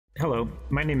Hello,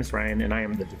 my name is Ryan and I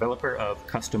am the developer of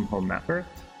Custom Home Mapper.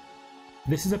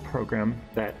 This is a program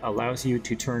that allows you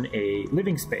to turn a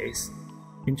living space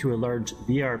into a large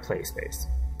VR play space.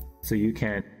 So you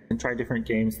can try different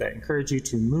games that encourage you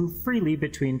to move freely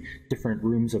between different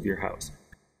rooms of your house.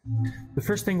 The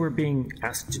first thing we're being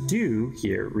asked to do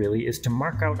here really is to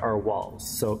mark out our walls.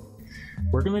 So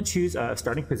we're going to choose a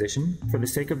starting position. For the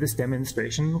sake of this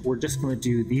demonstration, we're just going to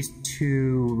do these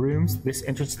two rooms, this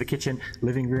entrance to the kitchen,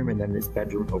 living room, and then this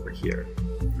bedroom over here.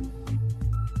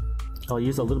 I'll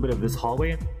use a little bit of this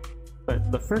hallway,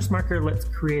 but the first marker, let's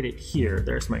create it here.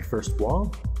 There's my first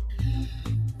wall.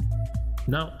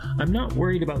 Now, I'm not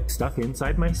worried about stuff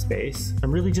inside my space.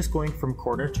 I'm really just going from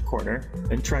corner to corner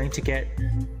and trying to get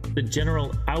the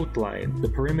general outline, the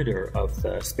perimeter of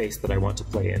the space that I want to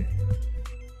play in.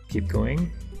 Keep going.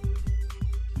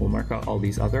 We'll mark out all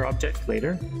these other objects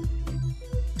later.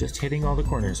 Just hitting all the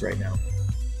corners right now.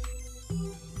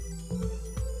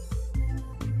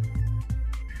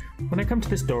 When I come to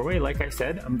this doorway, like I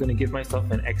said, I'm going to give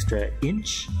myself an extra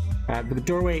inch. The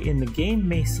doorway in the game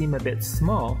may seem a bit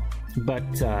small, but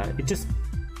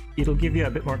it'll give you a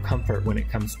bit more comfort when it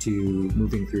comes to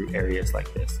moving through areas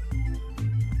like this.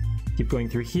 Keep going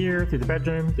through here, through the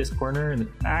bedroom, this corner, and the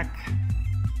back.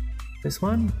 This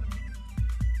one,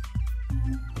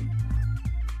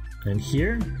 and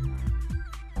here,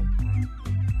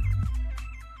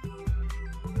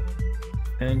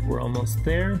 and we're almost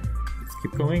there. Let's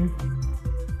keep going.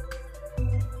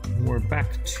 We're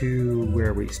back to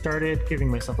where we started,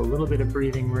 giving myself a little bit of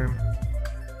breathing room.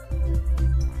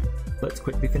 Let's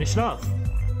quickly finish it off.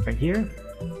 Right here,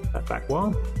 that back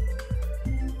wall.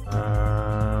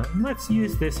 Let's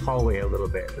use this hallway a little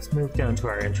bit. Let's move down to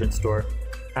our entrance door.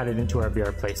 Add it into our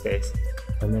VR play space.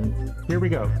 And then here we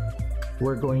go.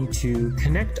 We're going to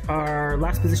connect our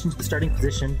last position to the starting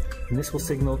position, and this will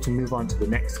signal to move on to the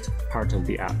next part of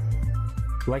the app.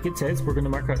 Like it says, we're going to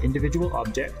mark out individual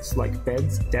objects like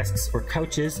beds, desks, or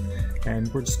couches, and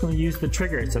we're just going to use the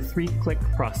trigger. It's a 3-click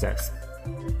process.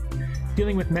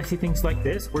 Dealing with messy things like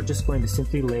this, we're just going to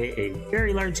simply lay a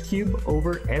very large cube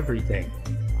over everything.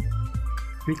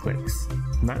 3 clicks.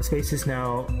 And that space is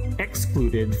now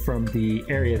excluded from the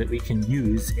area that we can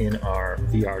use in our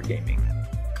VR gaming.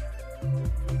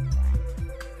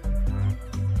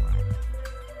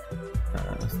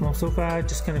 Small sofa,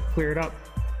 just kind of clear it up.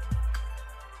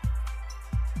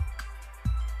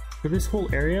 For this whole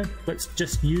area, let's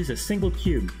just use a single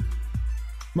cube.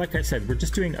 Like I said, we're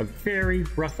just doing a very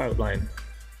rough outline.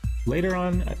 Later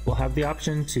on, we'll have the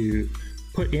option to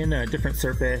put in a different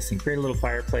surface and create a little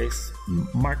fireplace,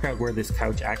 mark out where this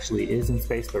couch actually is in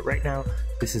space, but right now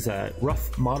this is a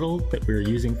rough model that we're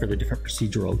using for the different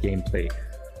procedural gameplay.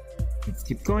 Let's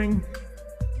keep going.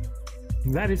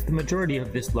 That is the majority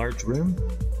of this large room.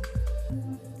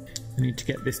 I need to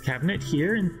get this cabinet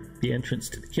here and the entrance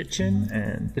to the kitchen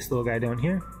and this little guy down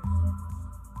here.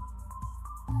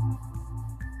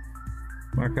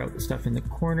 Mark out the stuff in the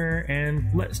corner,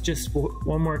 and let's just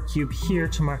one more cube here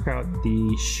to mark out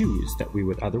the shoes that we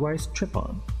would otherwise trip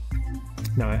on.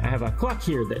 Now I have a clock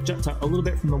here that juts out a little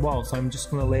bit from the wall, so I'm just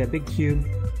going to lay a big cube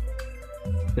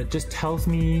that just tells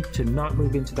me to not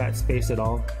move into that space at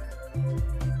all.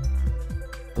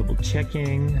 Double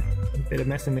checking, a bit of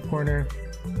mess in the corner.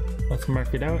 Let's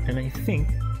mark it out, and I think,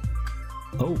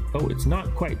 oh, it's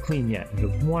not quite clean yet. We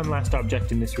have one last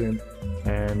object in this room,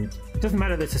 and it doesn't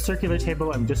matter that it's a circular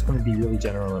table. I'm just going to be really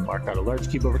general and mark out a large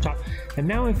cube over top. And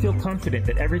now I feel confident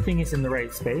that everything is in the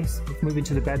right space. Let's move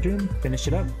into the bedroom, finish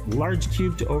it up. Large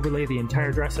cube to overlay the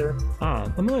entire dresser.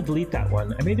 I'm going to delete that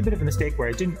one. I made a bit of a mistake where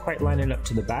I didn't quite line it up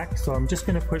to the back, so I'm just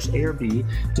going to push A or B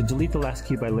to delete the last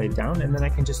cube I laid down, and then I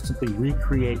can just simply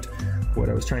recreate what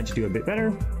I was trying to do a bit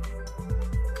better.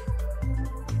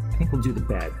 I think we'll do the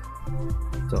bed.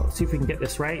 So let's see if we can get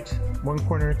this right. One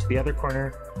corner to the other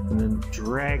corner, and then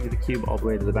drag the cube all the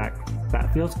way to the back.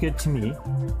 That feels good to me.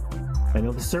 I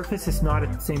know the surface is not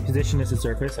at the same position as the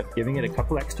surface. I'm giving it a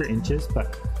couple extra inches,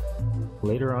 but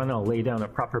later on I'll lay down a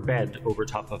proper bed over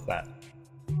top of that.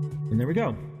 And there we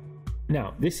go.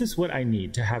 Now, this is what I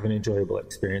need to have an enjoyable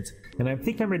experience, and I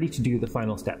think I'm ready to do the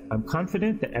final step. I'm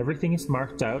confident that everything is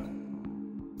marked out.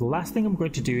 The last thing I'm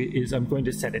going to do is I'm going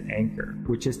to set an anchor,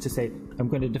 which is to say I'm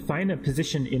going to define a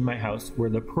position in my house where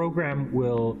the program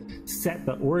will set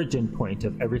the origin point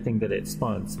of everything that it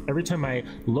spawns. Every time I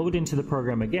load into the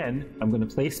program again, I'm going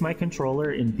to place my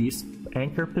controller in these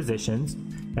anchor positions,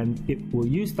 and it will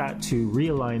use that to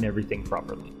realign everything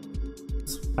properly.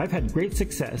 I've had great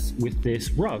success with this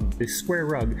rug, this square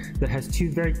rug that has two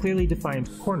very clearly defined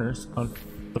corners on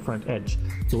the front edge.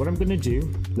 So what I'm going to do,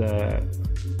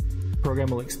 program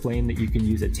will explain that you can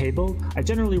use a table. I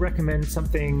generally recommend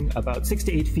something about 6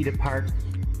 to 8 feet apart.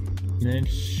 And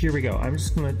here we go. I'm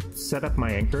just going to set up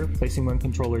my anchor, placing one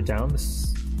controller down.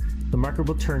 The marker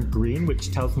will turn green,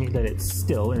 which tells me that it's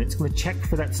still, and it's going to check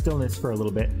for that stillness for a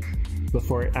little bit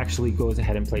before it actually goes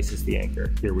ahead and places the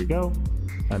anchor. Here we go.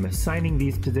 I'm assigning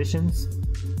these positions.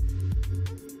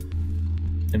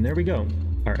 And there we go.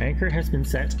 Our anchor has been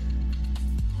set.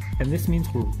 And this means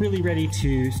we're really ready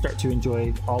to start to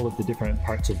enjoy all of the different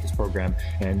parts of this program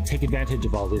and take advantage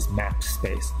of all this mapped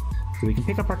space. So we can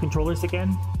pick up our controllers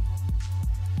again.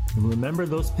 And remember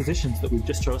those positions that we've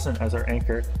just chosen as our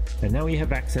anchor, and now we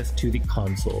have access to the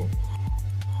console.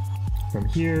 From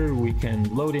here, we can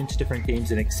load into different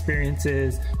games and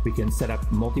experiences. We can set up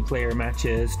multiplayer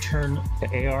matches, turn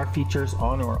the AR features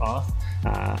on or off.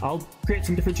 I'll create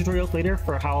some different tutorials later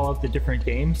for how all of the different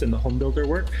games and the home builder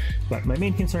work, but my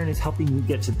main concern is helping you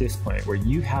get to this point where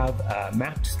you have a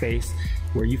mapped space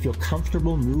where you feel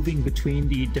comfortable moving between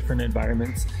the different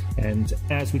environments. And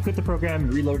as we quit the program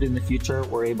and reload in the future,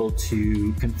 we're able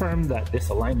to confirm that this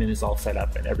alignment is all set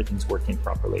up and everything's working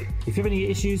properly. If you have any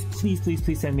issues, please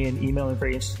send me an email. I'm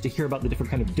very interested to hear about the different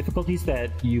kind of difficulties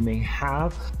that you may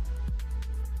have.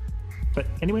 But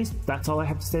anyways, that's all I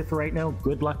have to say for right now.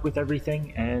 Good luck with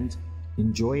everything and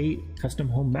enjoy Custom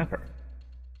Home Mapper.